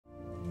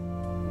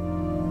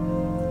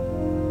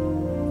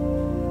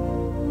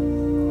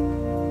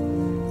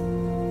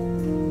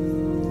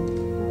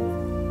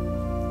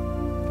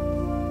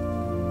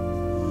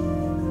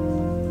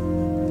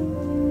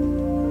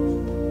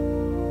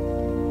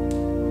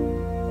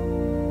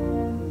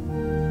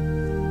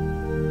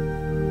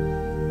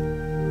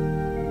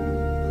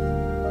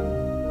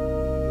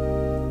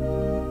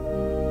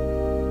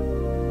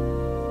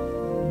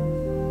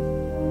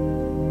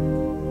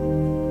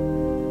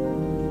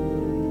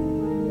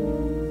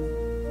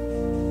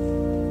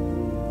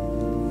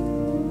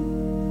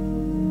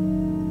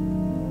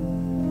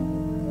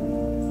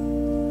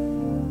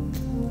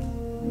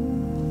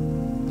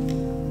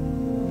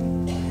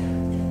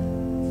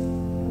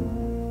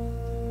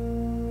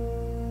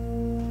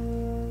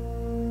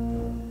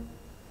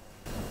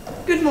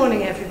Good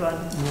morning, everyone.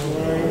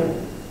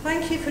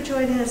 Thank you for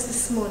joining us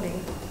this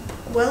morning.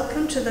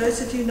 Welcome to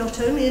those of you not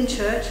only in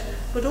church,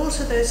 but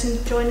also those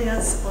joining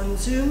us on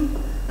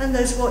Zoom and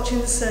those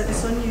watching the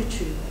service on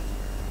YouTube.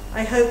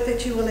 I hope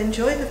that you will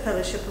enjoy the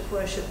fellowship of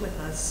worship with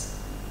us.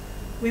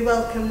 We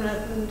welcome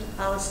Reverend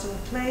Alistair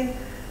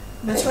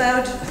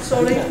MacLeod,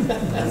 sorry.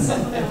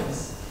 Someone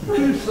else.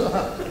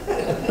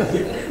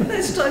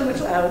 Let's try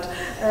MacLeod.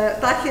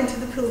 Back into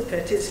the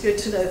pulpit. It's good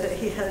to know that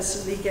he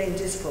has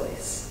regained his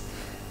voice.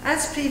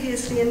 As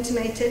previously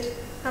intimated,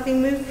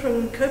 having moved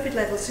from COVID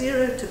level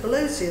 0 to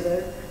below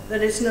 0,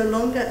 there is no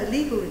longer a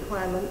legal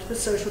requirement for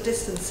social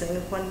distancing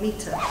of 1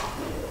 metre.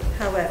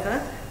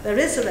 However, there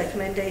is a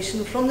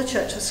recommendation from the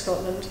Church of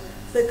Scotland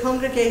that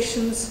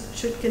congregations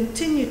should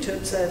continue to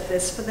observe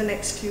this for the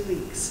next few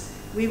weeks.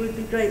 We would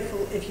be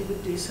grateful if you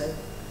would do so.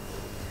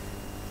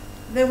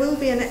 There will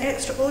be an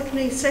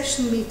extraordinary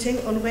session meeting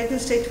on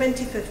Wednesday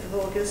 25th of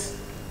August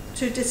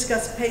to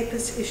discuss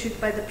papers issued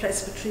by the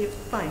Presbytery of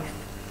Fife.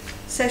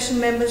 Session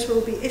members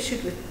will be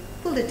issued with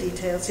fuller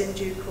details in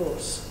due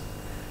course.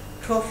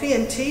 Coffee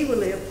and tea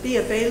will be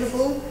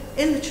available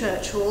in the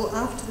church hall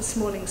after this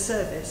morning's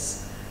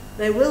service.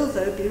 There will,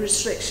 though, be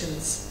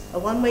restrictions. A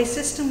one-way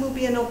system will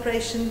be in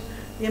operation,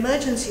 the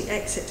emergency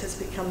exit has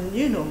become the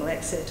new normal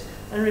exit,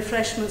 and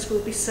refreshments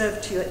will be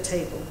served to you at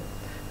table.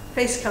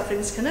 Face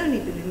coverings can only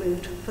be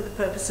removed for the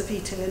purpose of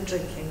eating and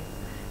drinking.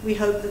 We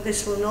hope that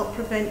this will not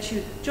prevent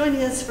you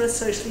joining us for a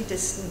socially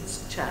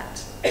distanced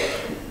chat.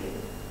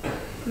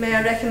 May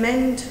I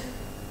remind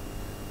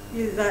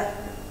you that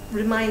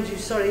the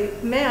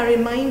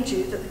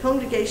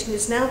congregation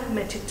is now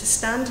permitted to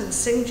stand and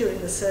sing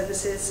during the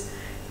services.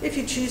 If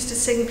you choose to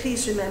sing,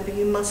 please remember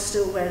you must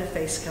still wear a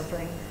face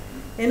covering.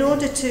 In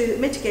order to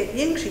mitigate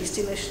the increased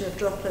emission of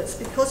droplets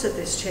because of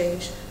this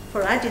change,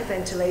 for added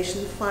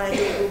ventilation, the fire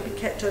door will be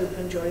kept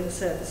open during the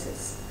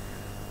services.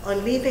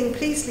 On leaving,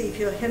 please leave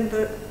your hymn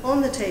book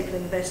on the table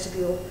in the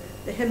vestibule.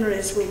 The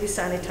hymnaries will be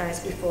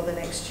sanitised before the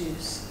next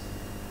use.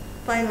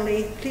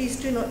 Finally, please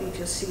do not leave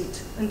your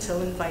seat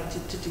until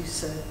invited to do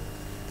so.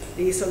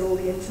 These are all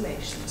the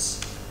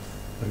intimations.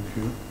 Thank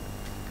you.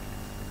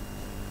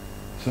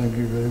 Thank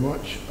you very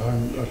much.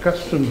 I'm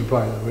accustomed,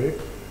 by the way,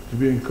 to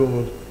being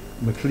called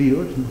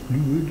MacLeod,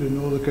 and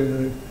all the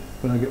kind of,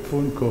 when I get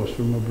phone calls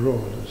from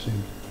abroad, it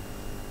seems.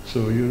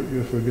 So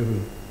you're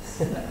forgiven.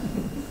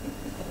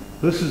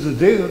 This is the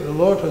day that the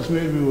Lord has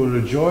made. We will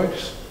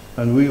rejoice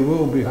and we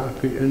will be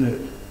happy in it.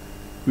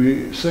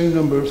 We sing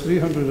number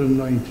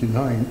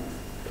 399.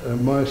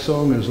 My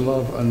song is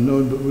Love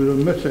Unknown, but we're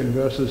omitting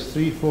verses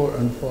 3, 4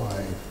 and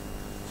 5.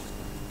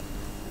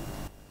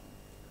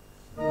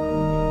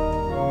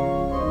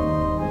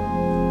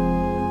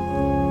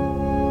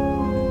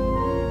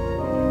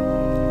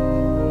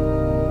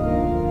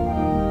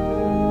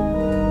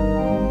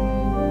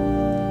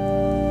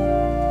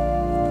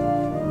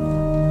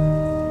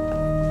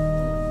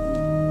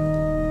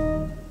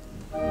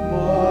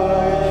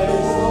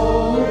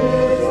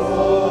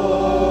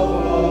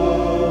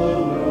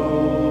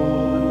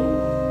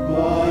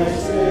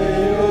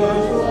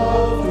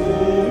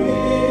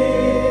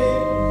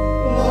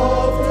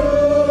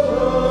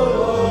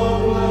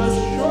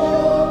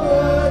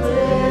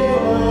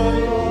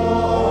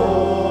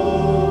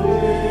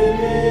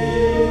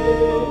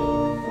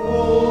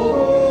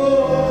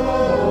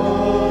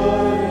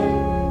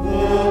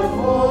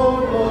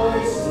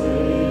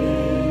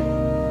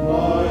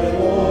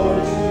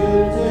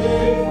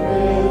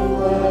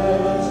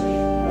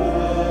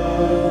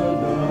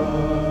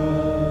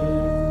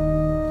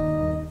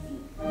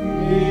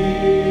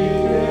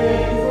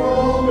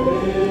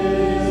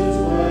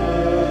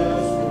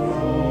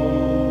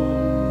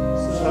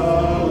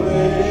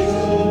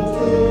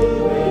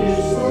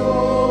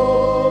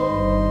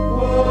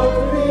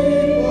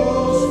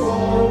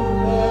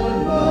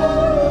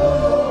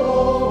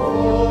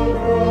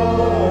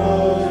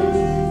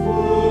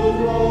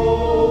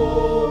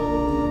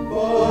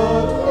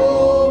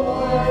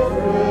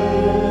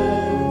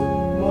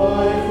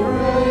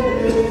 Friend,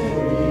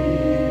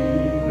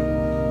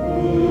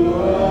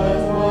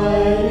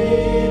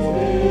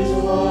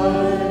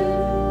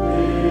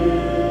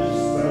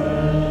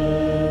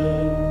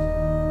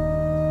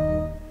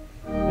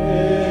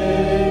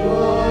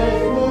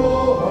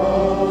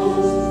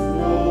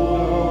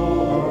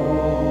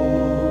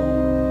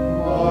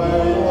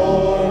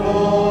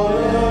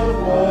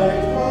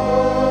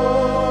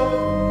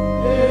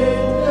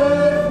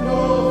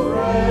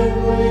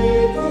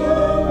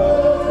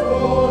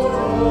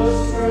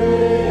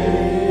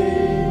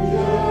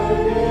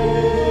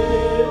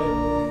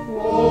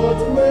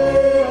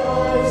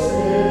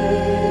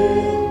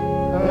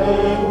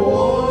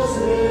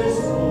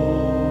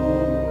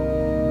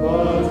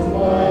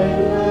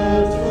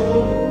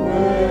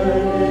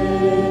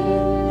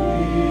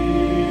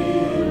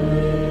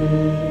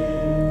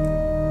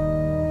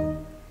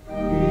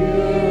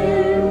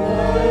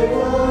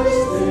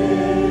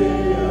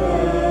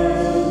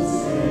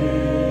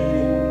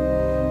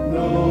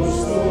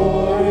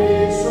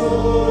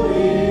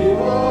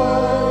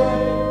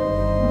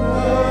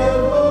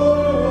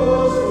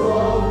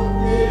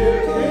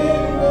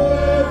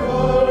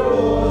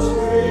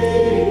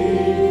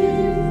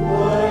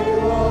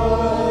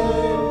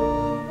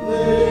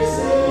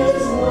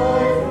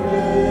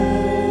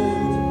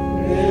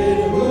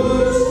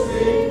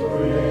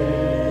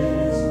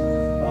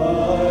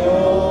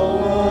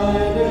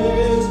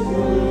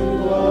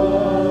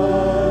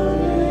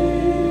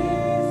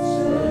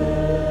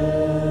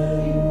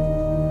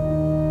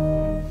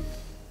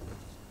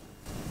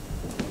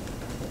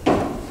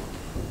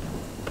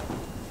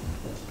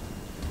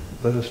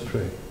 Let us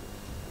pray.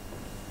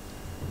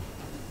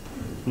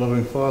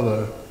 Loving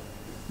Father,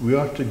 we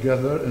are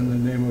together in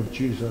the name of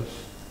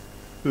Jesus,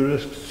 who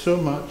risked so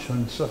much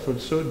and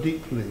suffered so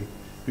deeply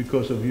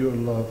because of your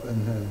love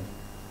in him.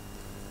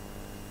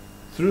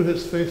 Through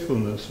his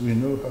faithfulness, we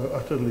know how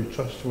utterly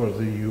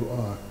trustworthy you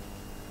are,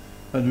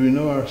 and we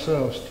know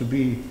ourselves to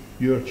be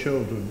your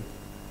children,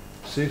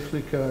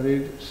 safely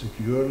carried,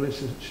 securely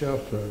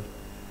sheltered,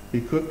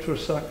 equipped for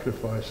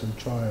sacrifice and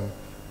triumph.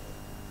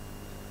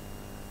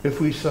 If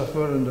we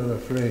suffer and are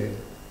afraid,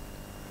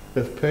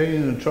 if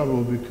pain and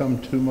trouble become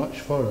too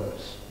much for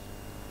us,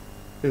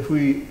 if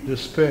we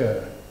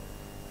despair,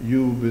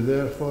 you will be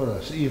there for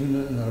us,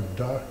 even in our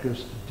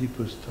darkest,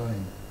 deepest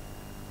time.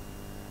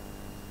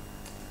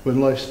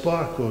 When life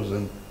sparkles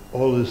and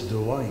all is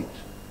delight,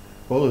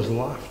 all is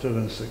laughter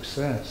and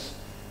success,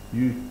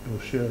 you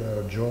will share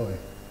our joy.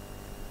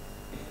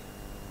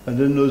 And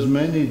in those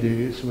many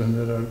days when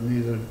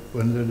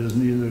there is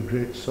neither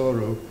great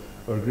sorrow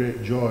or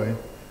great joy,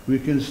 we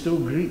can still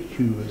greet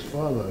you as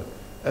Father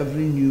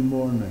every new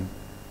morning,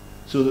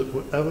 so that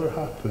whatever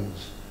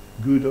happens,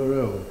 good or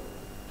ill,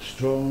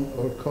 strong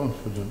or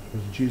confident,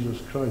 with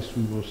Jesus Christ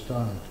we will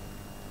stand,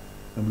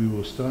 and we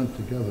will stand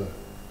together.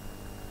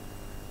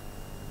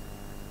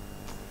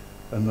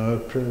 And now a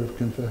prayer of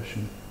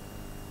confession.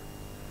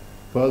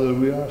 Father,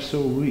 we are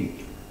so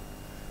weak,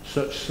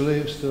 such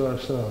slaves to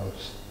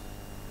ourselves.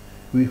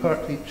 We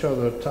hurt each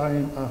other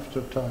time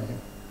after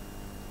time.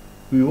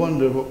 We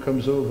wonder what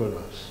comes over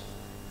us.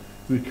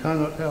 We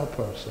cannot help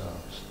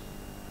ourselves.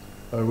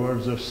 Our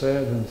words are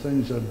said and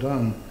things are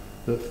done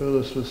that fill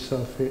us with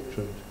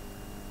self-hatred.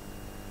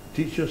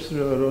 Teach us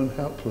through our own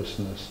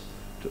helplessness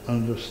to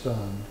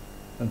understand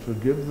and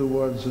forgive the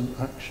words and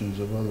actions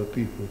of other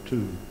people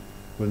too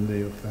when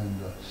they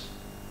offend us.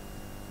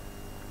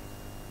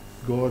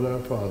 God our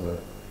Father,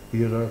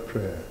 hear our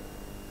prayer.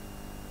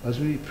 As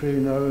we pray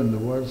now in the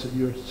words that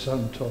your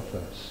Son taught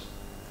us,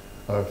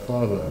 Our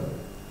Father,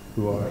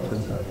 who art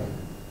in heaven,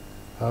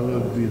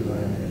 hallowed be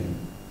thy name.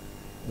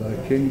 Thy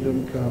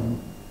kingdom come,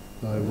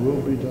 thy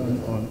will be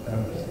done on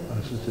earth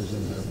as it is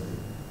in heaven.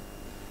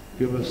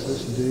 Give us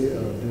this day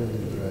our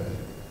daily bread,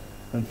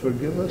 and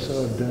forgive us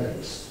our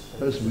debts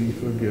as we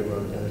forgive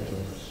our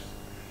debtors.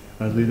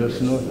 And lead us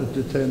not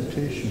into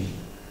temptation,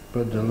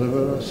 but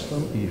deliver us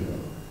from evil.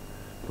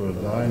 For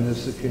thine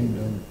is the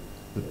kingdom,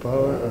 the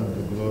power and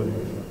the glory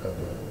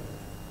forever.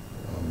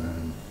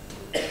 Amen.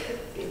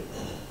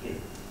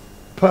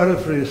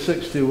 Paraphrase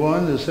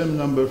 61 is hymn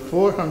number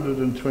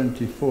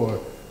 424,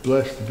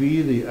 Blessed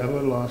be the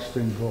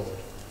everlasting God.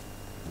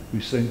 We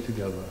sing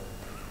together.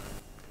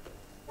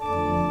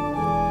 Oh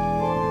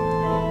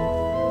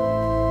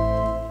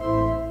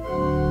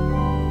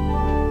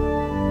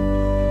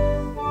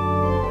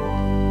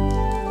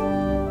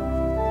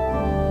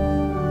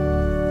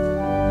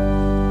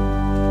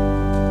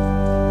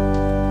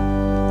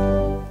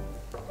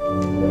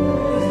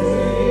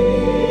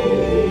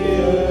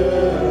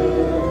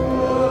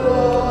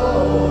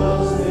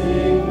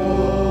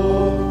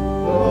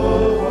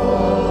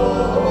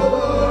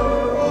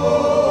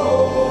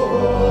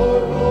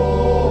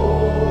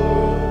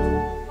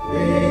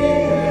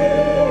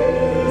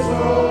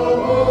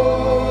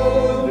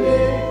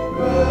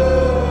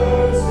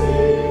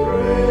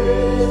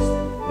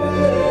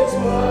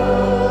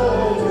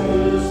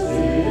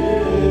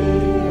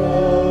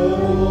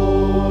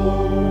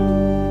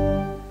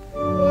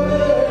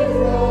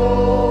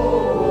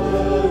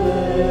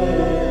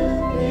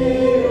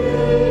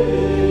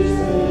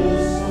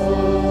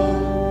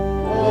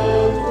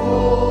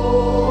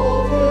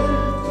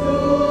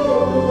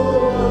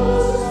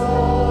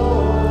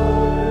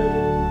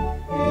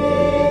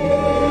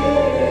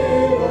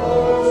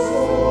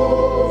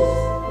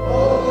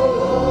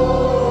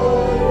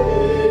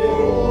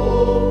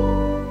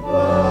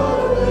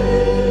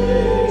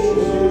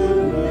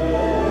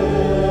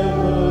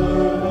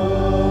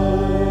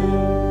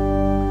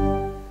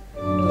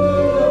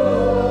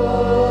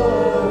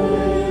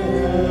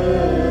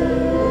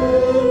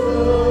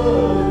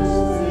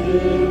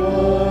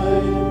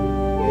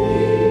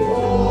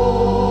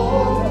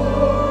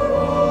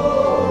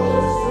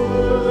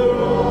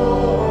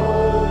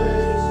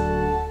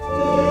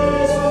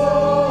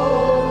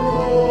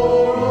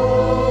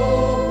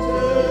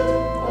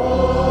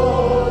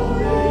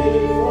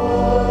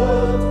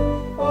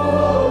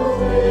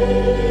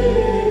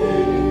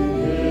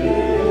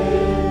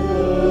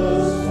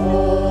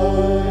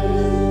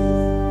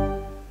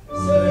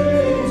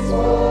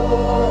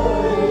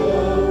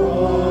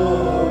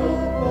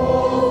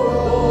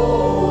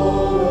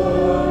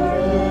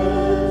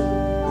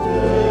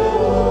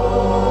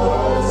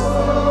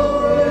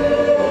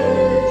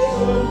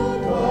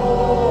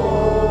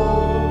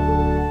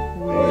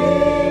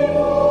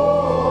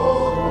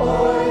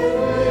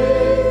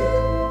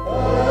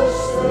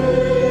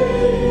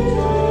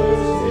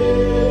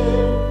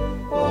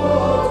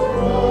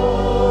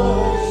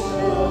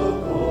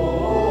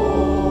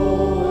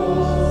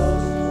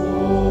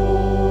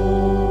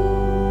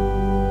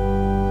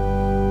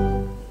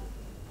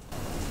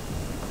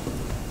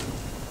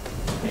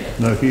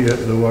Now hear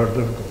the word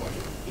of God.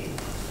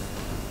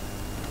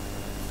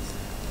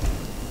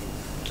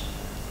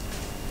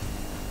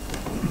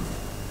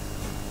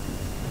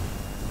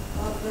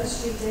 Our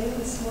first reading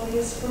this morning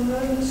is from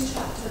Romans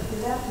chapter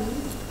 11,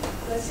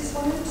 verses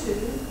 1 and 2,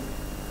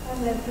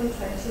 and then from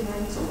 29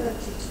 to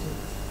 32.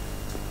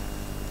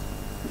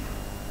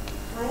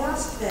 I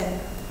ask then,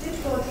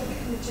 did God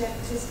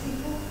reject his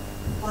people?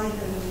 By no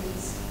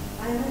means.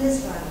 I am an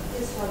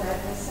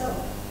Israelite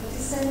myself, a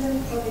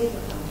descendant of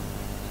Abraham,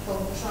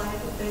 from the tribe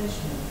of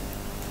Benjamin.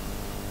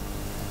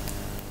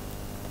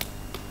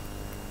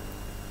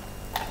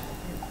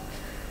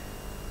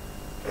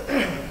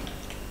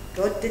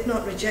 God did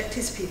not reject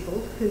his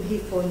people, whom he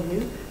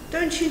foreknew.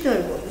 Don't you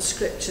know what the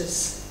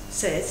scriptures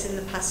says in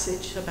the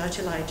passage about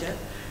Elijah,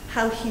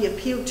 how he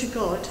appealed to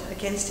God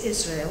against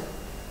Israel?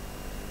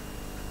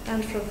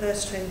 And from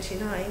verse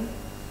 29,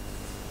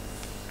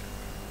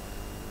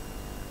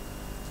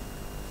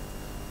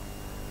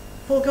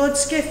 for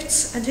God's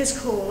gifts and his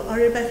call are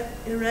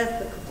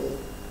irrevocable,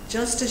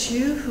 just as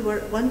you who were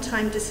at one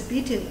time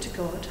disobedient to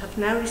God have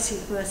now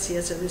received mercy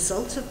as a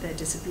result of their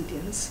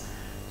disobedience,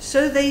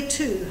 so they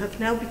too have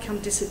now become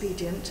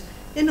disobedient,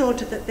 in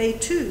order that they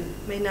too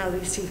may now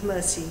receive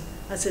mercy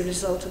as a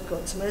result of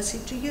God's mercy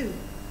to you.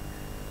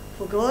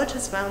 For God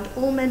has bound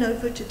all men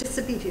over to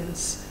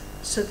disobedience,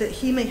 so that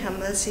he may have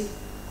mercy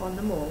on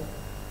them all.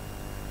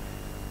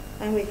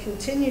 And we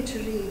continue to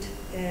read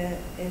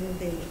in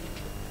the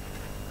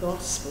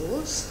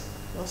Gospels,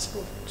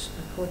 Gospel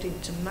according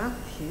to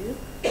Matthew,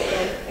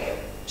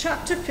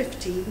 chapter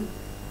 15,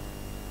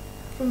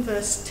 from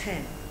verse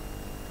 10.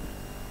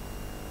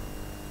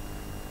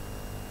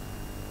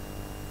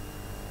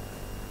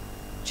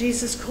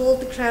 Jesus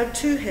called the crowd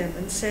to him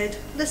and said,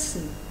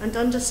 listen and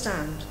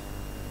understand.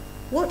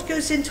 What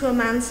goes into a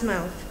man's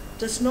mouth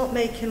does not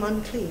make him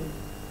unclean,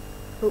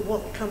 but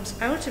what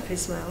comes out of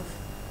his mouth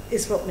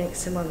is what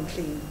makes him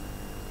unclean.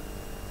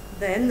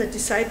 Then the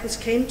disciples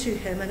came to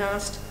him and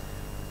asked,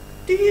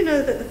 do you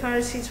know that the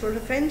Pharisees were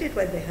offended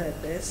when they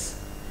heard this?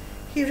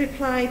 He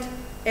replied,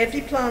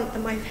 every plant that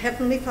my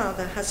heavenly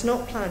Father has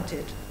not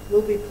planted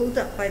will be pulled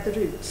up by the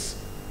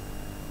roots.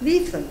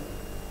 Leave them,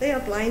 they are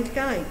blind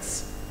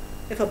guides.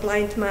 If a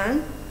blind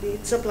man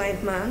leads a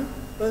blind man,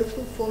 both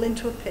will fall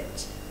into a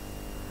pit.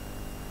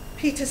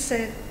 Peter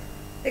said,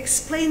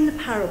 explain the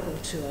parable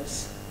to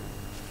us.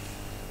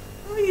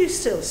 Are you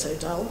still so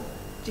dull?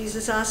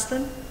 Jesus asked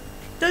them.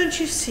 Don't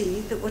you see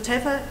that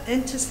whatever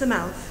enters the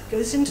mouth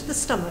goes into the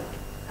stomach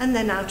and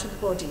then out of the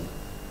body?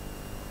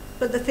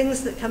 But the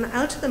things that come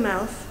out of the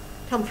mouth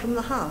come from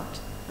the heart,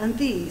 and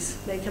these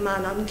make a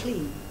man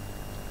unclean.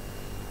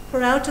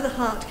 For out of the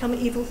heart come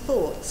evil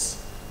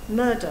thoughts,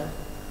 murder,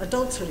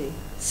 adultery,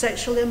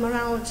 sexual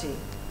immorality,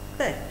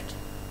 theft,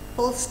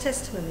 false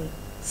testimony,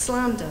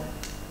 slander.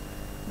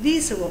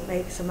 These are what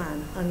makes a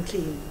man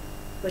unclean,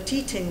 but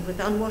eating with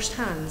unwashed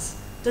hands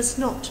does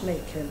not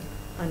make him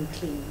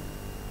unclean.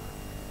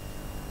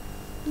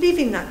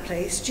 Leaving that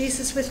place,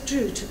 Jesus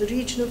withdrew to the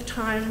region of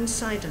Tyre and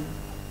Sidon.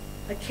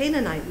 A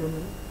Canaanite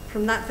woman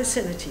from that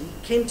vicinity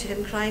came to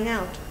him crying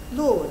out,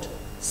 Lord,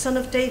 Son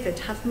of David,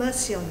 have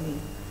mercy on me.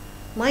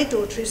 My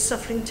daughter is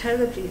suffering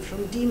terribly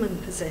from demon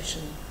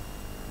possession.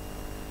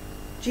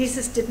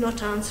 Jesus did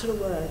not answer a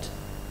word.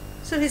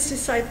 So his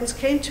disciples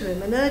came to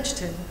him and urged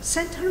him,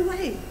 send her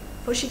away,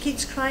 for she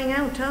keeps crying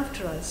out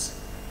after us.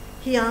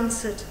 He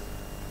answered,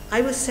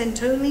 I was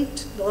sent only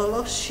to the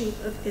lost sheep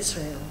of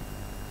Israel.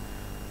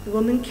 The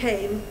woman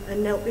came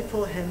and knelt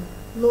before him.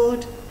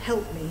 Lord,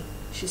 help me,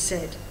 she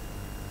said.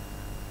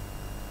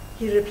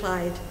 He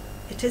replied,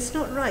 it is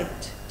not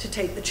right to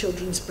take the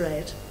children's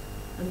bread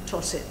and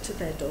toss it to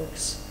their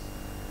dogs.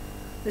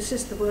 This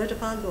is the word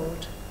of our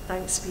Lord.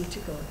 Thanks be to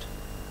God.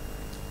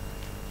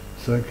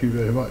 Thank you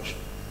very much.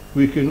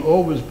 We can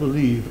always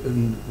believe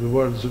in the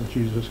words of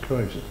Jesus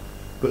Christ,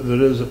 but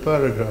there is a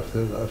paragraph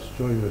there that I have to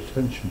draw your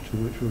attention to,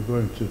 which we're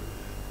going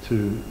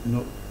to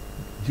not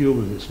deal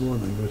with this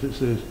morning, but it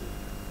says,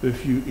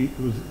 if you eat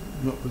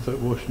not without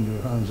washing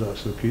your hands,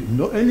 that's okay.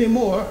 Not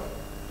anymore.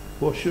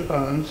 Wash your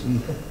hands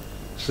and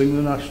sing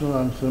the national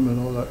anthem and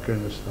all that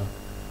kind of stuff.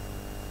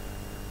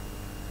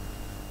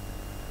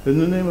 In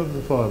the name of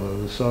the Father,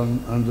 the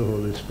Son, and the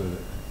Holy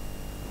Spirit.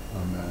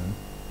 Amen.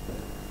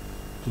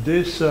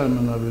 Today's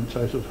sermon I've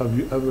entitled, Have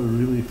you ever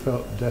really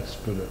felt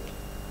desperate?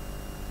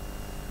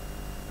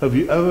 Have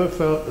you ever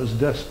felt as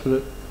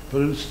desperate,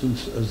 for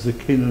instance, as the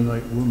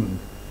Canaanite woman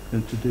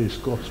in today's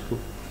gospel?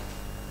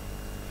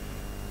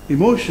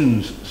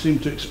 Emotions seem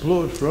to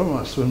explode from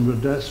us when we're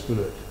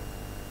desperate.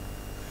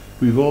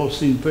 We've all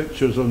seen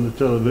pictures on the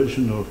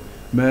television of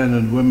men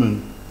and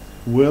women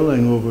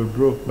wailing over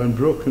when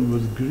broken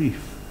with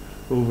grief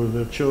over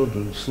their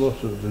children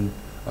slaughtered in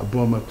a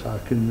bomb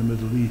attack in the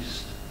Middle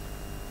East.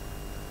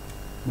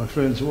 My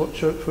friends,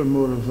 watch out for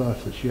more of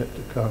that. It's yet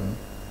to come.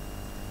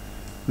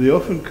 They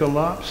often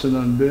collapse in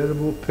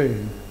unbearable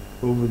pain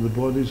over the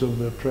bodies of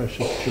their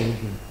precious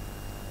children.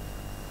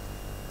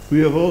 We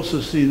have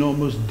also seen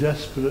almost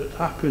desperate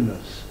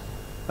happiness.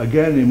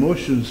 Again,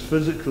 emotions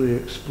physically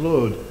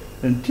explode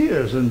in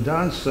tears and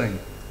dancing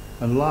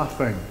and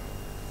laughing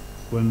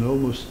when the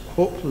almost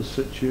hopeless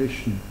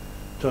situation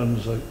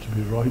turns out to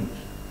be right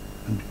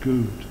and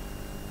good.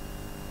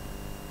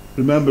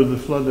 Remember the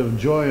flood of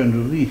joy and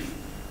relief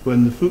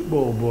when the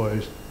football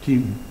boys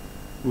team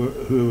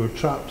who were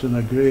trapped in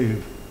a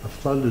grave, a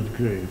flooded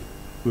grave,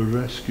 were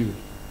rescued.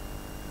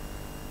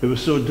 It was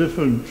so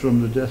different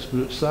from the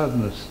desperate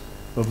sadness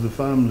of the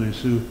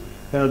families who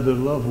heard their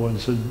loved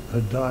ones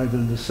had died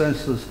in the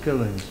senseless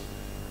killings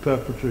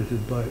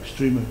perpetrated by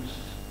extremists.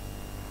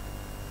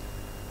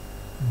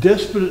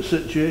 Desperate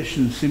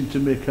situations seem to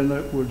make an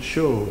outward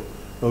show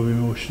of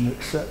emotion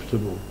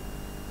acceptable.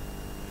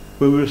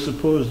 When we're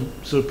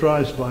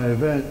surprised by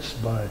events,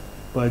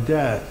 by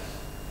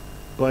death,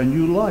 by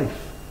new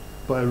life,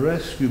 by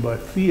rescue, by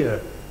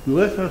fear, we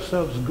let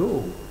ourselves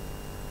go.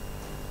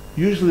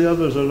 Usually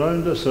others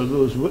around us, or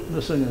those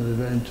witnessing an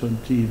event on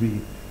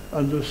TV,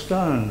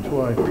 understand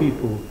why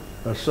people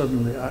are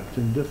suddenly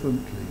acting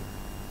differently.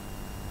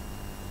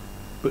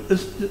 But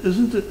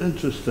isn't it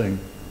interesting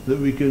that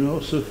we can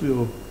also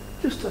feel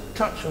just a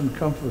touch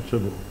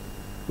uncomfortable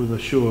with a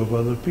show of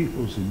other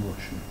people's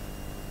emotion?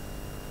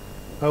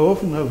 How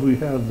often have we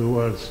heard the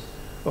words,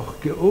 "Oh,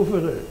 get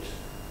over it,"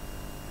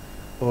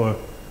 or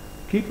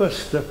keep a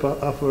stiff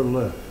upper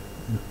lip,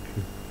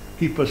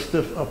 keep a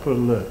stiff upper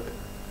lip,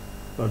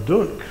 or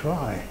don't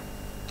cry.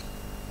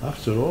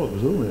 After all, it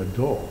was only a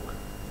dog.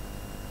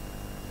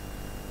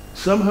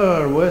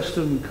 Somehow our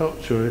Western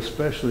culture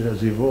especially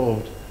has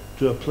evolved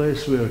to a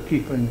place where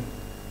keeping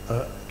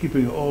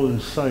it all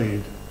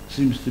inside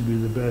seems to be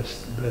the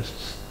best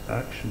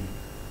action.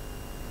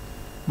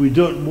 We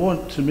don't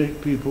want to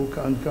make people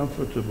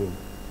uncomfortable,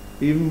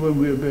 even when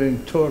we're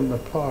being torn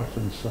apart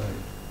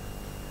inside.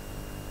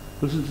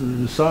 Listen to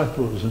the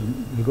disciples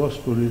in the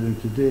gospel reading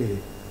today.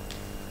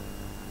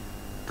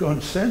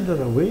 God, send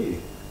her away.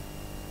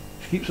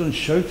 She keeps on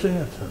shouting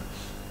at us.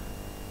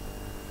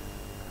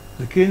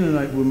 The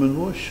Canaanite woman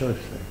was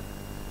shouting.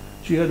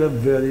 She had a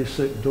very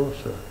sick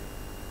daughter.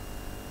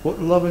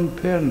 What loving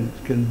parent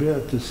can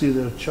bear to see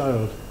their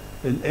child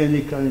in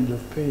any kind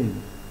of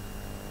pain?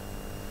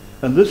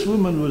 And this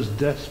woman was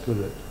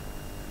desperate.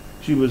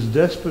 She was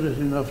desperate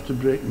enough to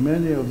break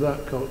many of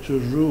that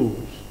culture's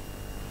rules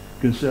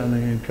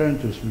concerning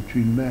encounters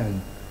between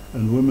men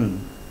and women.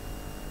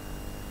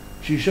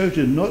 She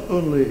shouted not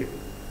only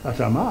at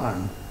a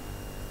man,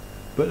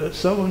 but at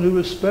someone who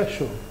was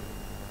special,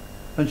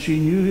 and she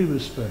knew he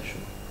was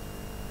special.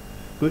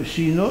 But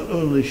she not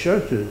only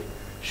shouted,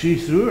 she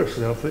threw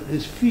herself at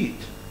his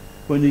feet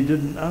when he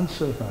didn't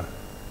answer her.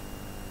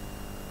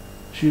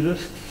 She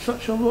risked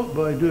such a lot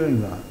by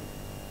doing that.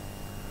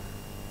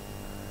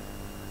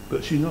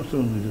 But she not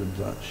only did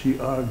that, she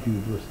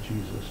argued with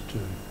Jesus too.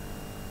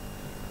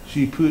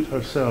 She put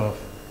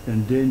herself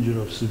in danger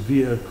of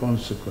severe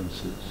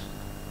consequences.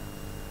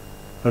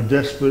 Her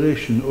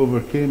desperation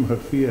overcame her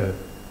fear.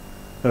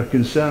 Her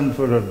concern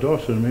for her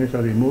daughter made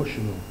her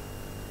emotional.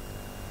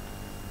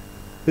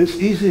 It's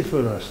easy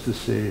for us to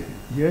say,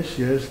 yes,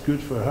 good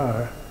for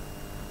her,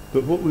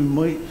 but what we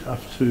might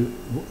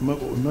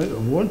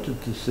have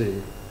wanted to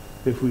say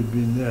if we'd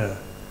been there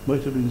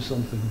might have been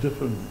something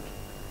different.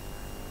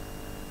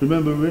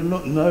 Remember, we're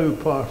not now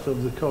part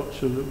of the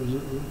culture that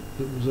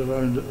was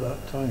around at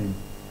that time,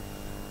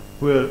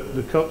 where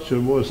the culture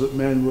was that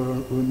men were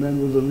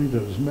the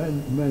leaders.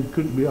 Men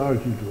couldn't be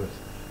argued with.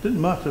 It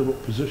didn't matter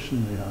what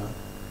position they had.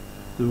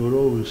 There were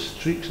always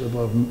streaks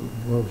above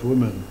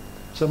women.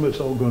 Some of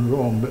it's all gone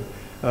wrong, but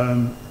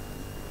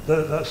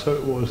that's how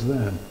it was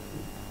then.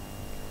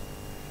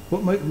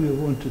 What might we have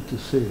wanted to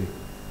say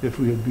if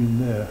we had been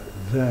there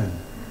then?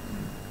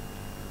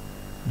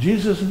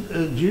 Jesus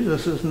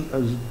isn't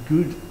as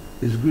good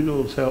his good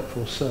old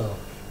helpful self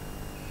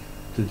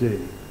today.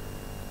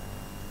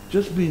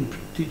 Just been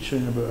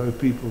teaching about how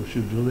people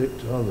should relate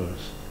to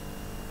others.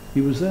 He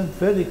was then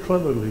very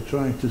cleverly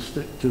trying to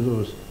stick to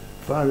those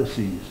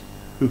Pharisees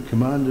who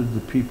commanded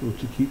the people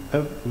to keep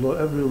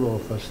every law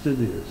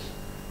fastidious,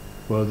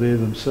 while they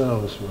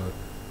themselves were,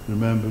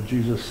 remember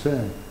Jesus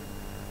saying,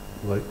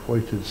 like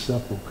whited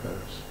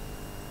sepulchres.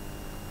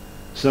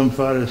 Some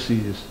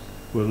Pharisees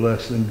were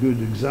less than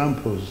good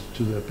examples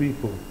to their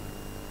people,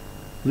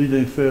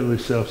 leading fairly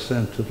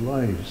self-centered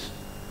lives,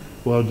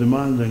 while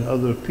demanding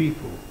other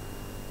people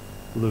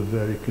live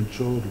very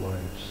controlled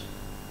lives.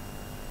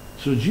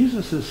 So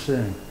Jesus is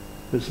saying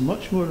it's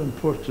much more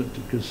important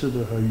to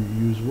consider how you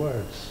use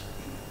words,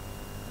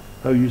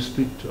 how you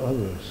speak to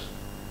others,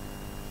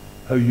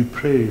 how you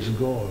praise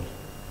God,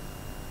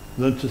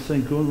 than to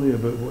think only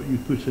about what you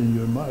put in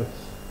your mouth.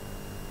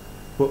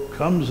 What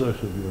comes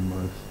out of your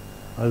mouth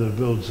either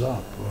builds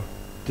up or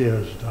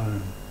tears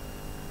down.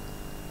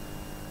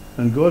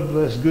 And God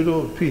bless good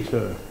old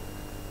Peter.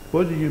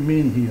 What do you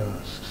mean, he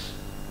asks.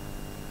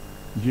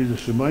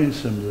 Jesus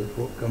reminds him that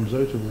what comes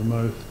out of the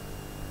mouth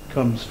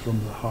comes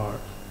from the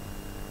heart.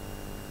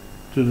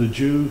 To the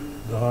Jew,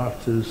 the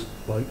heart is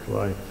like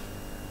life.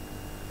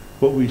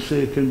 What we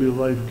say can be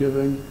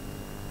life-giving.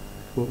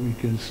 What we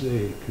can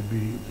say could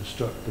be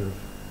destructive.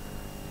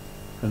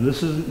 And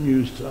this isn't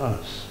news to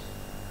us.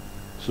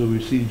 So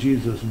we see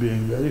Jesus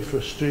being very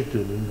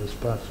frustrated in this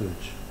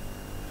passage.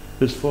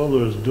 His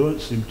followers don't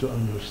seem to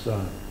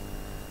understand.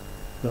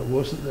 That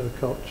wasn't their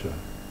culture.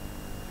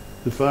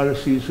 The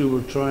Pharisees who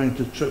were trying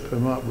to trip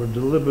him up were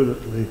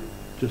deliberately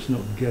just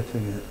not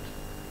getting it.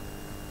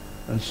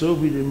 And so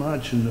we'd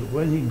imagine that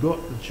when he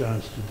got the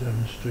chance to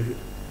demonstrate,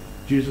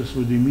 Jesus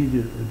would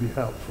immediately be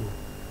helpful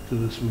to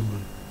this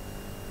woman.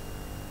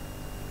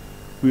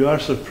 We are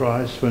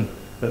surprised when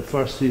at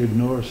first he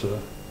ignores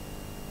her,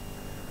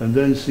 and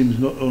then seems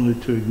not only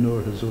to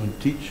ignore his own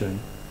teaching,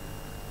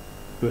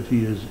 but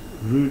he is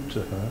rude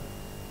to her.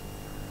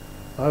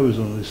 I was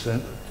only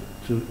sent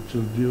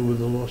to deal with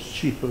the lost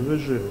sheep of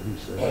Israel, he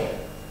said.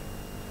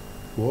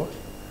 What?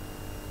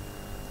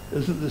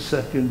 Isn't the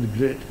second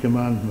great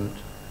commandment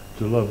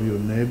to love your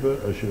neighbour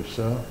as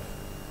yourself?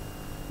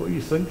 What are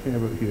you thinking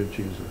about here,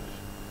 Jesus?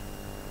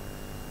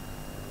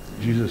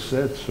 Jesus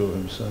said so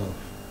himself.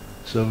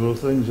 Several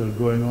things are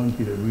going on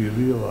here. We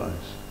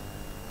realize,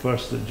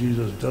 first, that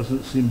Jesus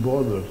doesn't seem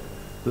bothered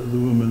that the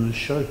woman is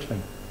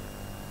shouting.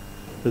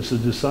 It's the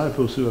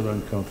disciples who are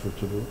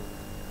uncomfortable.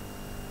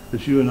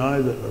 It's you and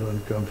I that are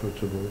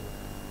uncomfortable.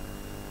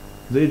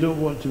 They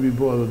don't want to be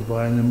bothered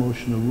by an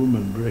emotional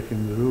woman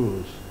breaking the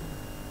rules.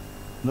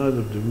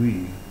 Neither do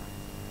we.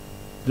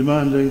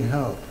 Demanding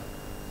help.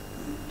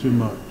 Too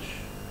much.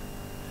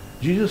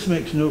 Jesus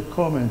makes no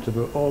comment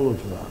about all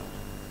of that.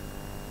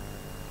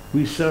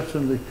 We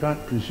certainly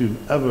can't presume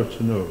ever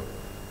to know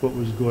what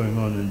was going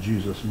on in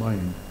Jesus'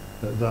 mind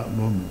at that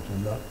moment,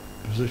 in that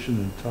position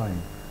in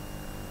time.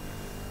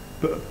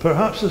 But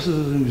perhaps this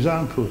is an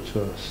example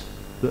to us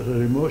that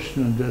her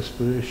emotion and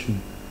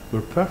desperation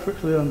were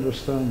perfectly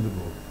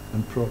understandable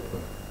and proper.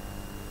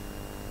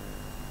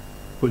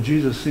 What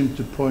Jesus seemed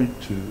to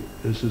point to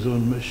is his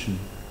own mission.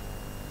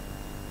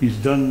 He's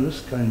done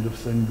this kind of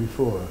thing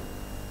before.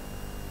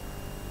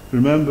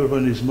 Remember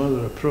when his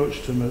mother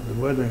approached him at the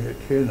wedding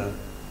at Cana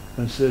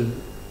and said,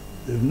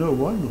 "They've no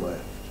wine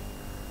left."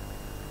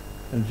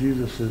 And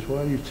Jesus says,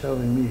 "Why are you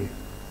telling me?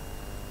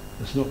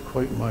 It's not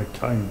quite my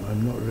time.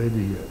 I'm not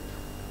ready yet."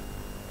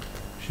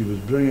 She was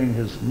bringing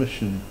his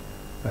mission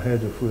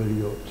ahead of where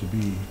he ought to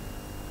be.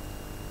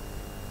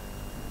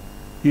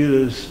 He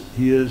is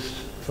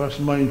first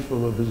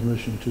mindful of his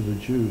mission to the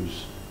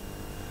Jews,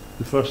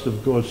 the first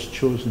of God's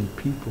chosen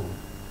people.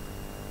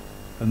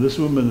 And this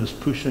woman is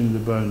pushing the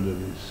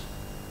boundaries.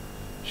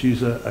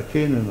 She's a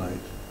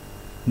Canaanite,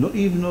 not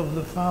even of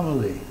the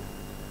family.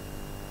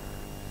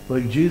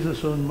 Like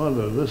Jesus' own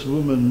mother, this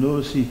woman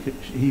knows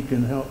he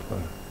can help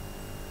her.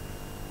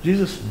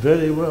 Jesus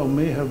very well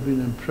may have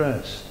been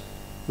impressed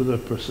with her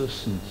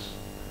persistence,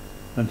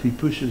 and he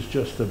pushes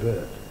just a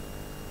bit.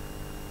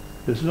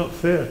 It's not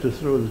fair to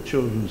throw the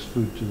children's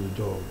food to the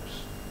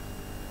dogs.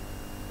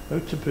 How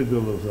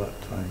typical of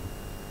that time.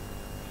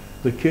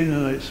 The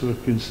Canaanites were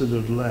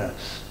considered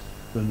less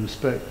than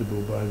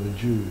respectable by the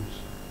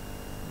Jews.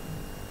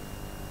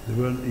 They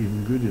weren't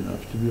even good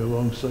enough to be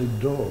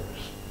alongside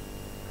dogs.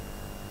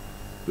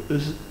 But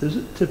is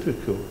it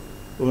typical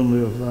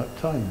only of that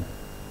time?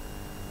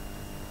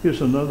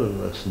 Here's another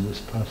lesson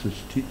this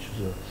passage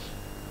teaches us.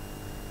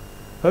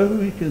 How have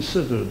we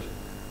considered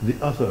the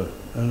other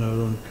in our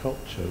own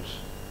cultures?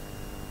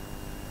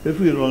 If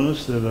we're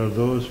honest, there are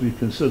those we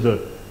consider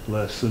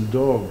less than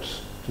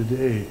dogs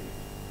today.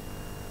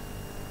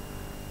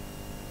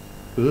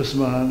 But this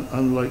man,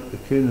 unlike the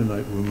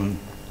Canaanite woman,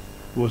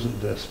 wasn't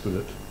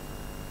desperate.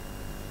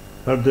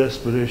 Her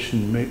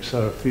desperation makes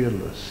her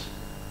fearless.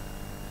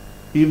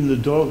 Even the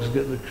dogs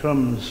get the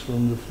crumbs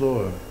from the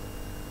floor.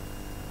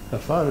 A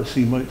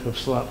Pharisee might have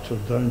slapped her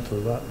down for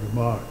that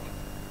remark,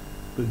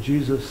 but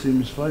Jesus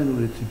seems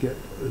finally to get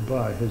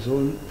by his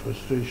own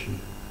frustration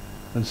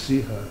and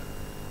see her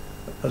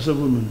as a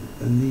woman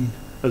in need,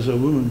 as a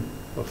woman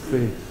of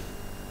faith.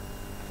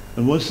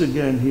 And once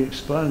again he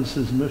expands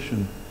his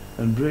mission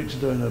and breaks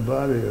down a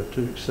barrier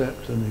to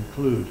accept and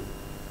include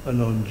a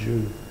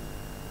non-Jew.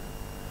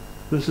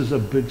 This is a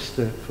big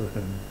step for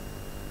him.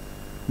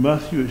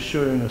 Matthew is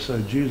showing us how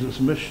Jesus'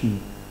 mission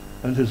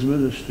and his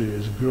ministry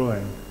is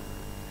growing,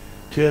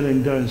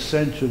 tearing down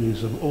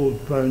centuries of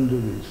old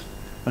boundaries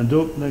and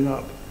opening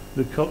up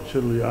the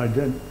culturally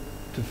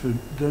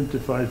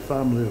identified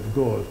family of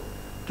God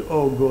to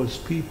all God's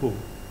people.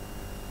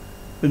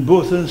 In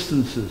both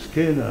instances,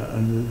 Cana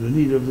and the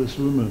need of this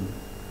woman,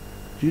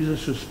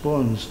 Jesus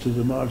responds to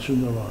the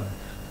marginalized.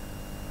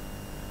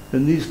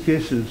 In these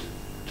cases,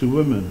 to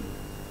women,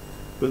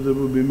 but there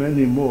will be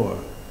many more,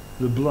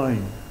 the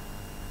blind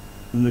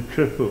and the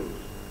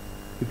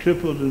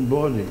crippled in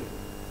body,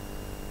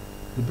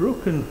 the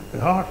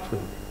broken-hearted,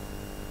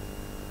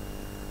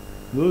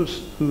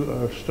 those who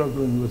are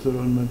struggling with their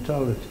own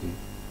mentality,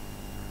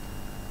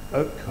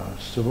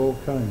 outcasts of all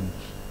kinds.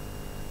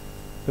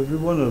 Every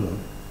one of them,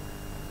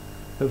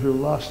 every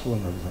last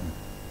one of them,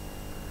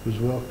 was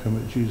welcome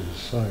at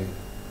Jesus' side.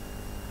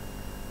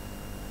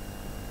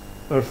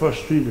 Our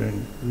first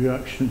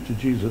reaction to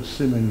Jesus'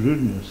 seeming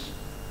rudeness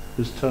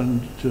is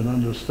turned to an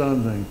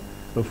understanding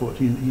of what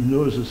he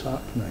knows is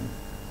happening.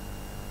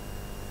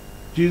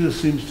 Jesus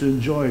seems to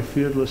enjoy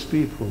fearless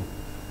people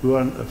who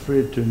aren't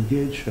afraid to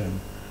engage him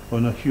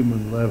on a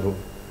human level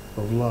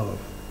of love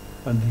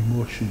and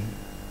emotion.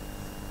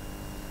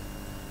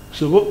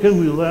 So what can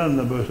we learn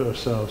about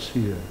ourselves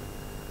here?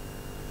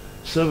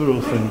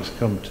 Several things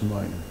come to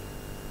mind.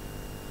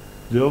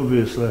 The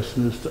obvious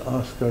lesson is to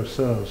ask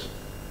ourselves,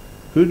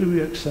 who do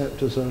we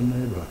accept as our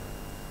neighbour?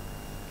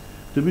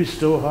 Do we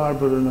still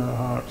harbour in our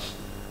hearts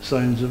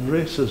signs of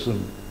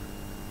racism?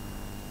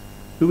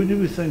 Who do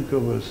we think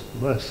of as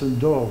less than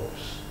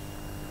dogs?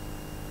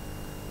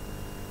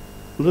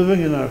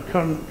 Living in our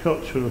current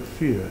culture of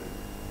fear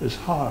is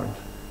hard.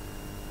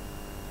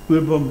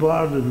 We're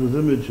bombarded with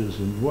images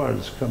and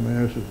words coming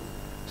out of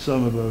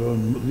some of our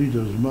own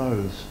leaders'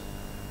 mouths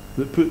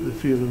that put the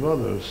fear of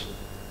others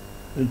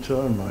into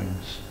our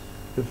minds,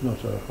 if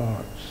not our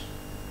hearts.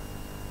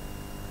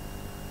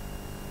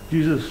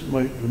 Jesus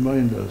might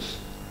remind us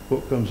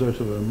what comes out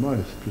of our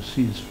mouth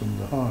proceeds from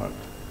the heart,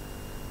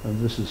 and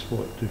this is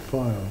what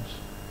defiles.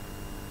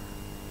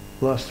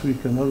 Last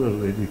week another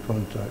lady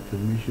contacted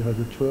me. She had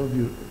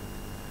 11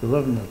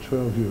 or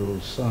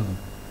 12-year-old son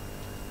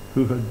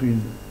who had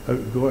been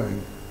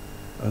outgoing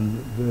and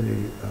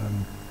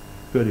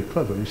very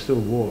clever. He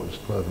still was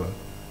clever,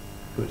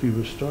 but he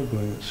was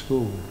struggling at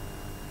school.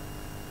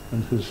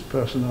 And his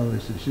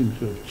personality seemed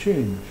to have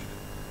changed,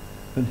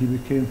 and he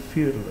became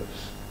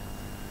fearless.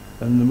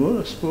 And the more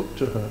I spoke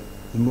to her,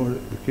 the more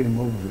it became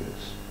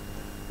obvious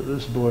that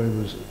this boy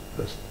was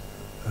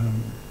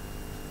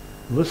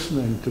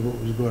listening to what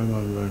was going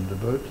on around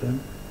about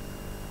him,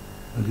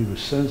 and he was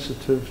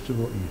sensitive to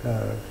what he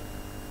heard,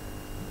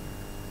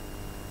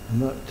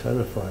 and that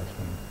terrified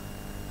him.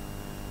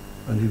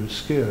 And he was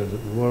scared that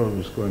the world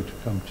was going to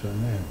come to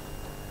an end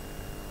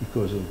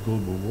because of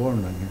global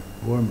warming,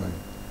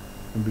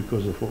 and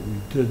because of what we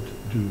did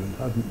do and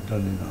hadn't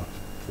done enough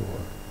for.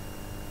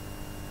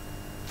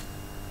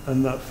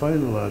 And that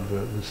final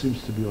advert that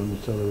seems to be on the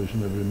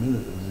television every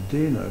minute of the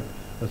day now,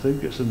 I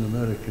think it's an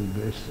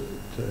American-based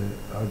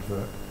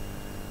advert,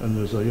 and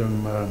there's a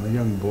young man, a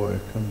young boy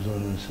comes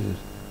on and says,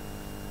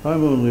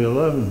 "I'm only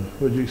 11,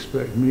 what do you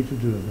expect me to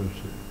do about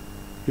it?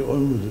 Get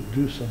on with it,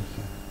 do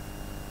something."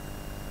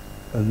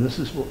 And this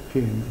is what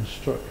came and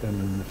struck him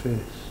in the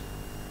face.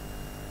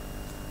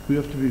 We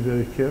have to be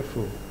very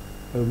careful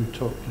how we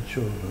talk to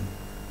children.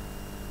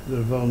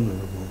 They're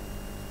vulnerable,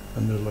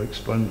 and they're like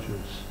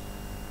sponges.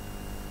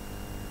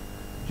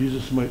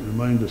 Jesus might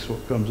remind us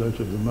what comes out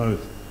of the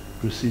mouth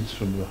proceeds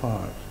from the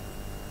heart,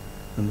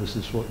 and this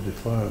is what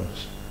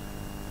defiles.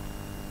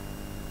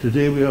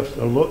 Today we have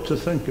a lot to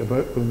think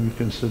about when we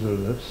consider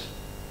this.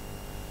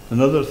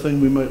 Another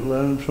thing we might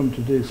learn from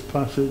today's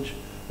passage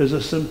is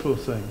a simple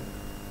thing.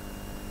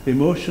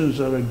 Emotions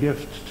are a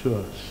gift to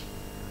us,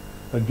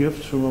 a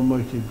gift from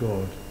Almighty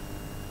God.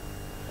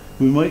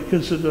 We might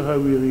consider how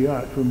we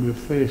react when we're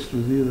faced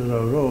with either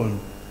our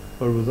own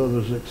or with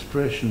others'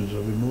 expressions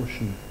of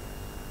emotion.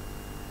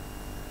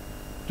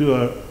 Do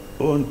our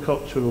own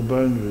cultural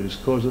boundaries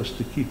cause us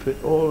to keep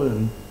it all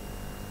in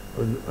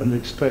and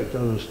expect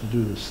others to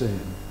do the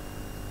same?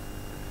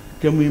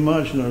 Can we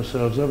imagine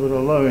ourselves ever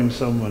allowing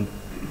someone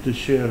to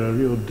share a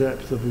real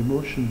depth of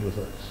emotion with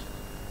us?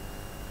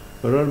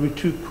 Or are we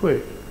too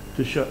quick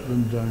to shut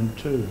them down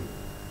too?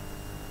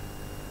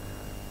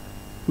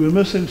 We're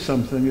missing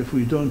something if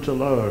we don't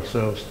allow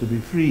ourselves to be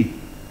free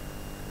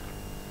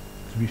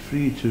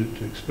to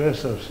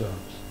express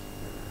ourselves.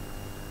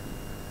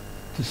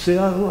 To say,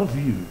 "I love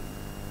you,"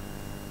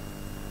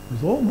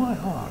 with all my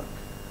heart.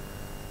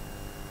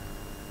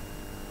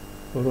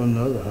 Or on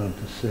the other hand,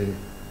 to say,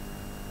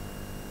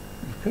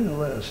 "You've kind of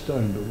let us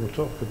down, but we'll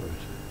talk about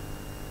it."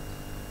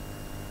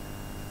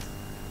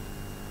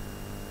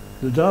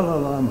 The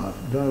Dalai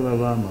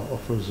Lama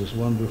offers this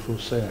wonderful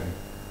saying: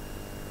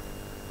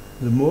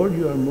 the more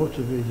you are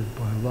motivated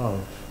by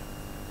love,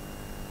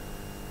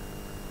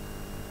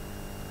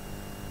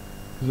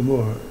 the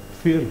more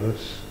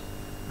fearless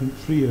and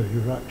freer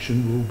your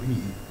action will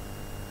be.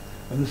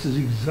 And this is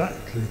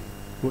exactly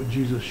what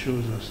Jesus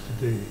shows us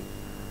today.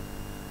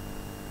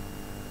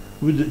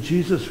 Would that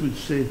Jesus would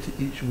say to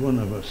each one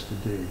of us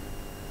today,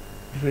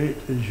 "Great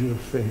is your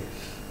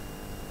faith.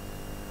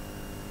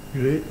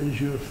 Great is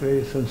your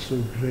faith, and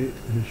so great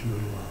is your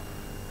love."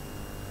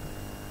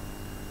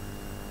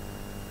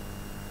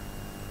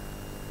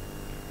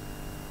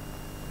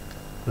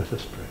 Let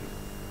us pray.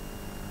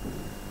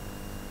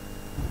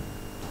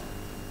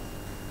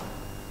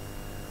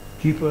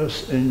 Keep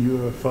us in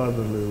your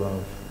fatherly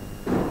love,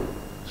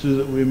 so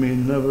that we may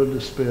never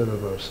despair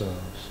of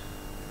ourselves,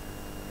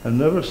 and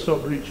never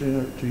stop reaching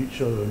out to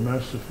each other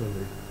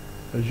mercifully,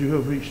 as you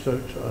have reached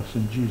out to us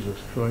in Jesus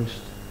Christ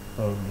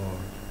our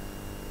Lord.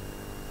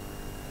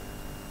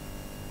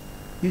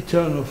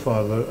 Eternal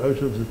Father,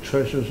 out of the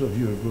treasures of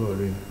your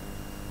glory,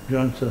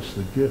 grant us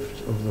the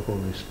gift of the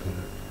Holy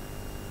Spirit,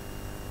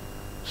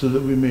 so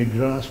that we may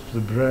grasp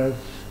the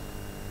breadth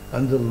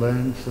and the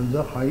length and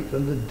the height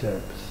and the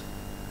depth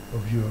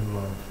of your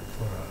love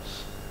for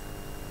us,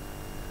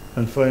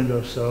 and find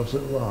ourselves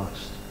at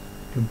last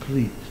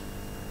complete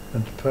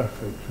and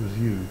perfect with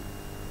you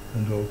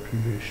and all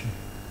creation.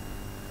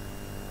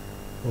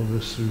 All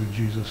this through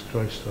Jesus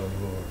Christ our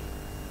Lord.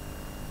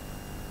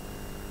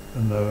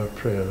 And now a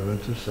prayer of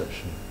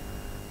intercession.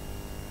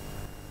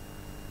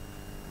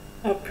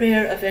 Our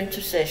prayer of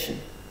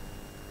intercession.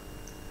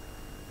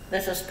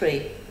 Let us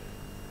pray.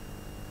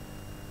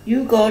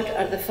 You, God,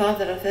 are the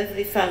Father of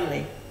every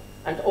family,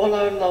 and all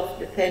our love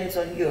depends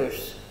on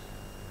yours.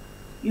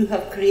 You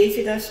have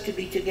created us to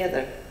be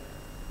together,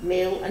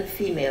 male and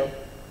female,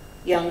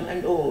 young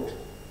and old.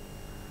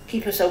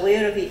 Keep us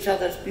aware of each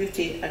other's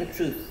beauty and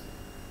truth.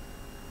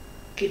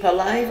 Keep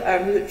alive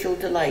our mutual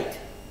delight.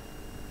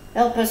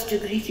 Help us to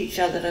greet each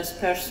other as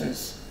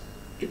persons,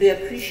 to be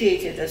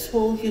appreciated as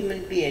whole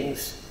human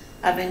beings,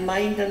 having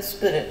mind and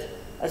spirit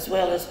as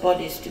well as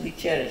bodies to be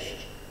cherished.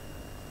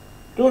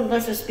 Don't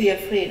let us be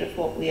afraid of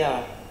what we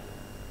are.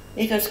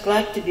 Make us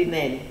glad to be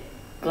men,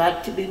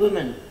 glad to be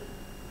women,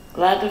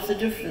 glad of the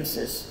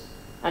differences,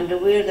 and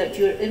aware that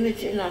your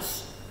image in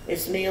us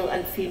is male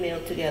and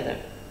female together.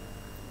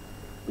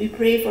 We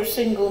pray for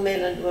single men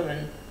and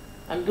women,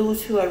 and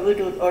those who are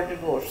widowed or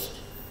divorced,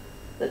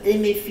 that they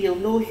may feel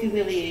no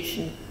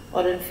humiliation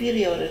or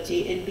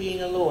inferiority in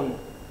being alone,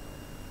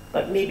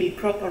 but may be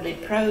properly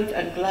proud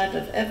and glad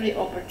of every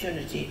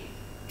opportunity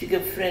to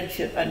give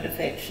friendship and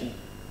affection.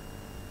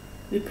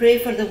 We pray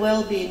for the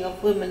well-being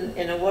of women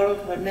in a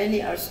world where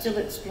many are still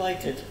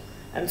exploited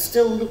and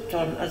still looked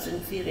on as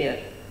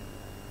inferior.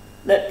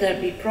 Let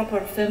there be proper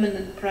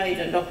feminine pride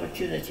and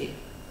opportunity,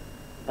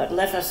 but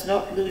let us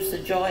not lose the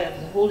joy of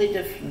the holy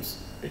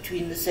difference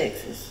between the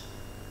sexes.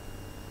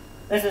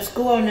 Let us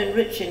go on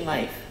enriching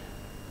life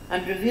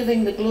and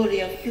revealing the glory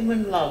of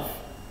human love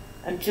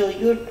until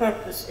your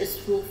purpose is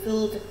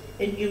fulfilled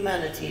in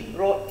humanity,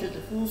 brought to the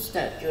full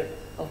stature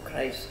of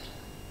Christ.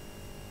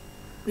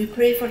 We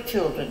pray for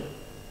children.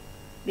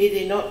 May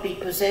they not be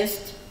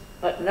possessed,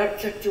 but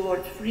nurtured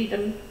towards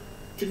freedom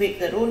to make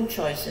their own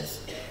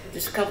choices,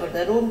 discover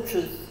their own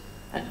truth,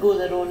 and go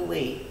their own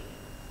way.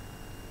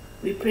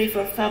 We pray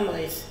for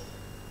families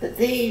that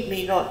they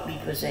may not be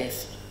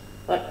possessed,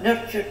 but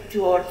nurtured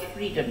towards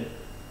freedom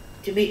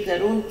to make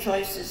their own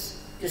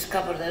choices,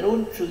 discover their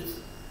own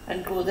truth,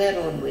 and go their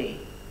own way.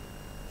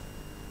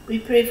 We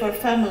pray for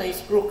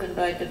families broken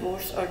by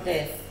divorce or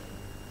death,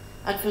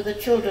 and for the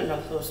children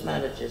of those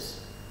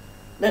marriages.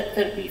 Let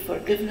there be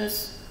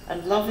forgiveness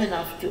and love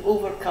enough to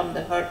overcome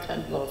the hurt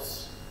and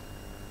loss.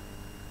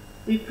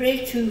 We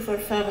pray too for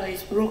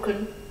families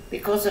broken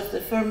because of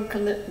the firm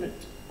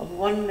commitment of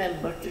one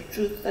member to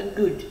truth and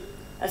good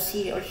as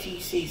he or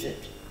she sees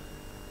it.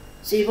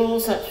 Save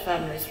all such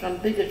families from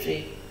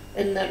bigotry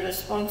in their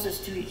responses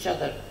to each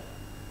other,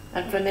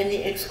 and from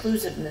any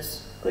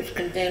exclusiveness which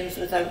condemns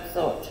without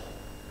thought.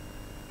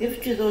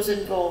 Give to those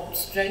involved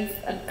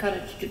strength and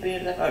courage to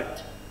bear the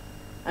hurt,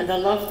 and a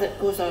love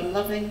that goes on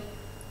loving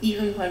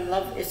even when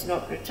love is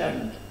not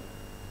returned.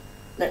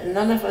 Let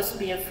none of us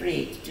be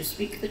afraid to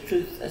speak the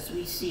truth as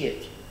we see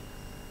it,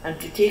 and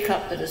to take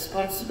up the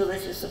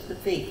responsibilities of the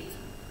faith,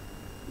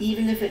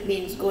 even if it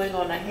means going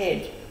on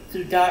ahead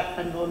through dark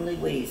and lonely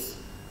ways.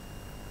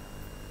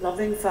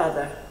 Loving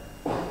Father,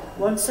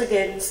 once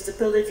again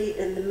stability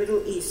in the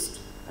Middle East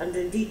and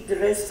indeed the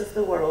rest of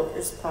the world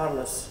is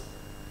parlous.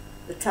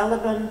 The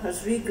Taliban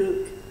has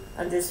regrouped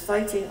and is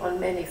fighting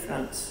on many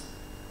fronts.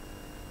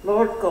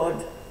 Lord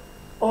God,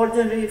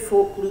 ordinary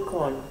folk look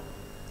on,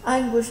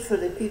 anguished for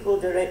the people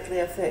directly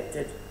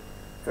affected,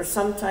 for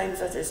sometimes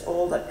that is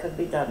all that can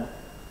be done.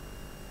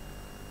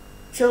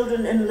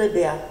 Children in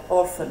Libya,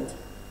 orphaned,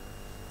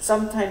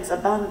 sometimes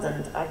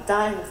abandoned, are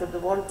dying for the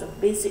want of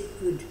basic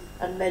food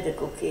and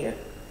medical care.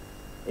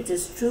 It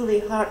is truly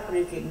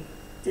heartbreaking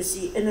to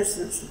see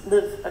innocents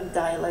live and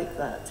die like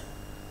that.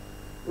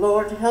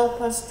 Lord,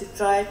 help us to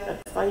try and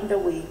find a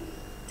way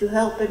to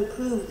help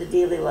improve the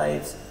daily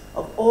lives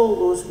of all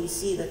those we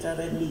see that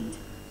are in need,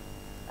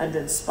 and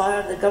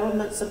inspire the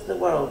governments of the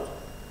world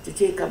to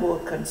take a more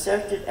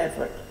concerted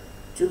effort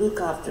to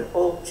look after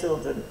all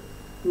children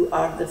who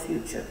are the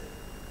future.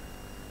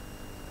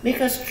 Make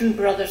us true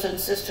brothers and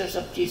sisters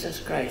of Jesus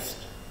Christ,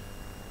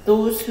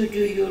 those who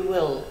do your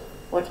will,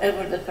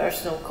 whatever the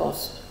personal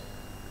cost.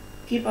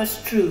 Keep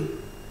us true.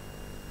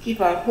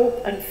 Keep our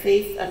hope and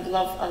faith and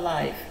love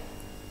alive,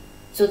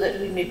 so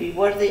that we may be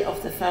worthy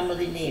of the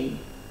family name,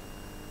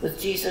 with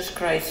Jesus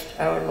Christ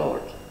our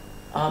Lord.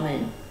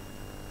 Amen.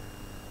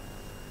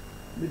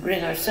 We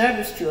bring our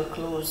service to a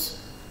close,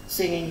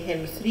 singing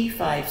hymn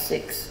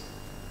 356,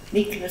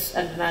 Meekness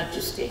and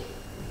Majesty.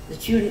 The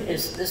tune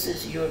is This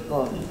Is Your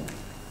God.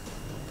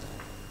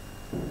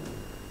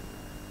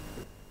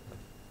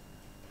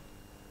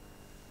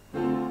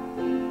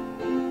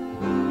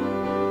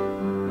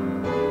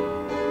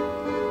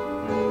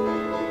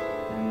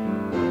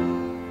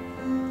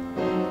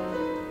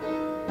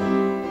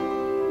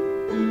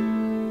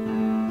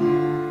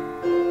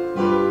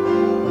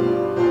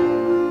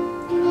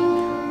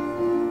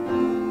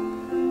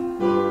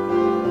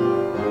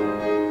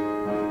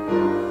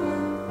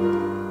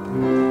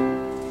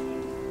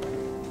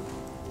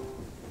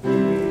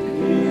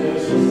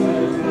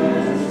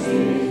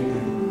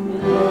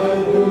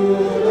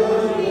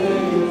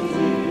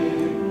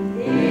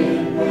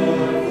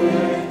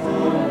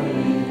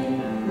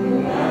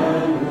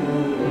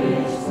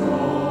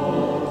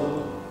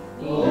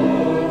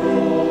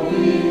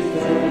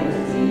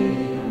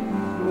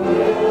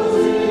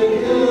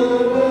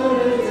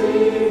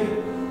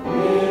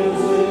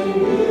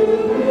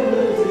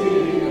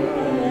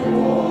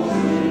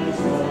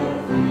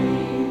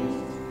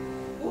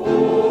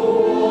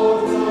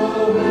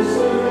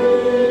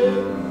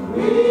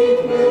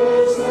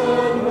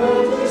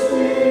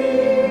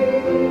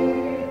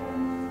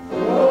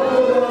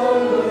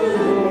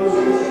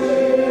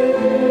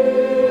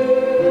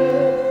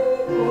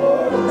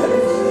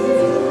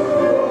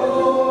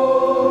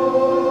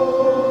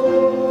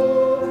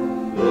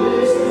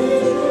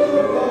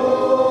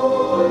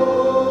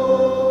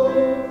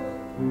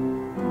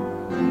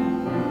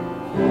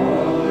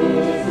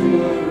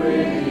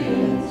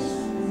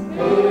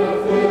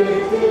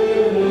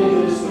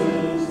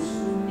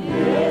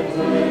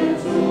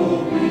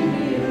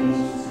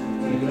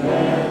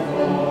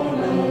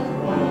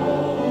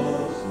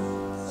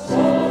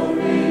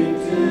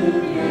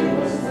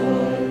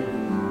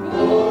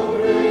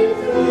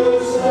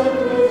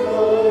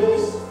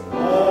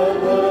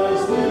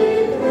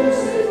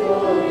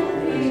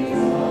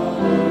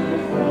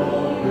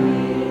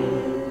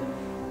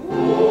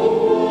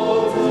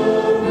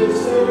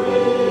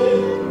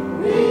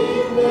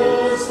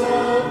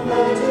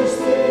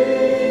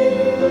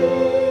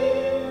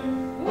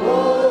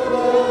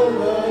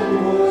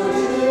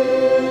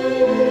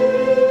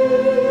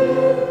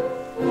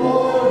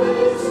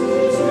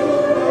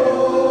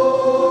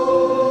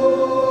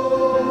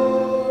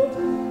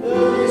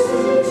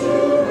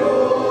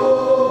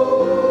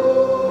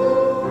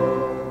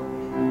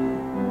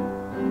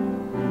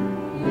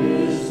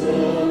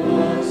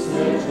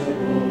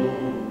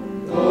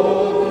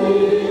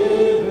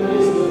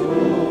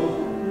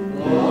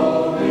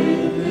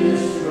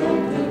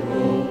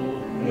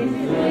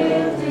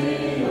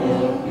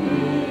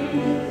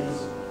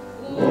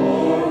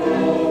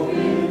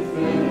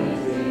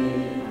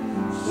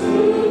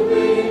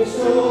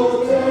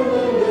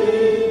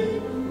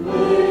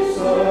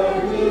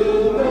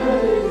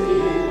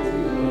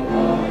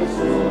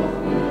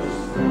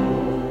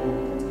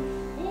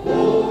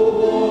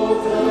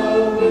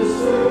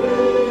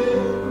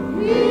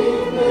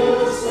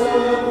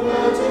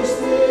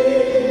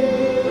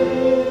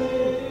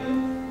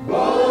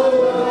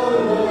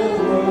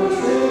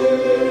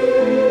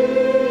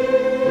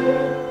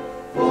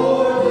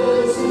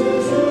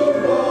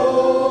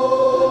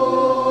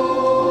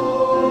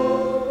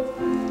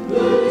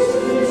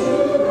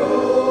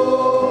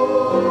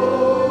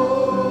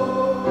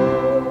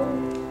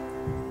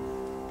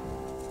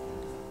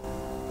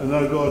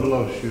 God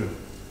loves you.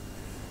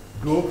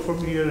 Go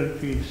from here in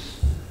peace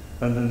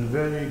and in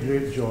very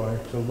great joy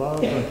to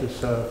love and to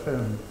serve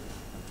him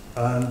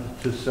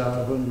and to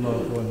serve and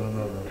love one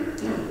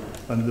another.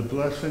 And the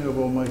blessing of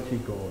Almighty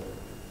God,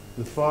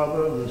 the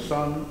Father, the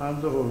Son,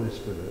 and the Holy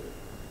Spirit,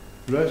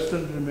 rest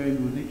and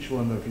remain with each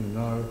one of you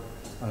now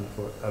and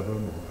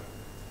forevermore.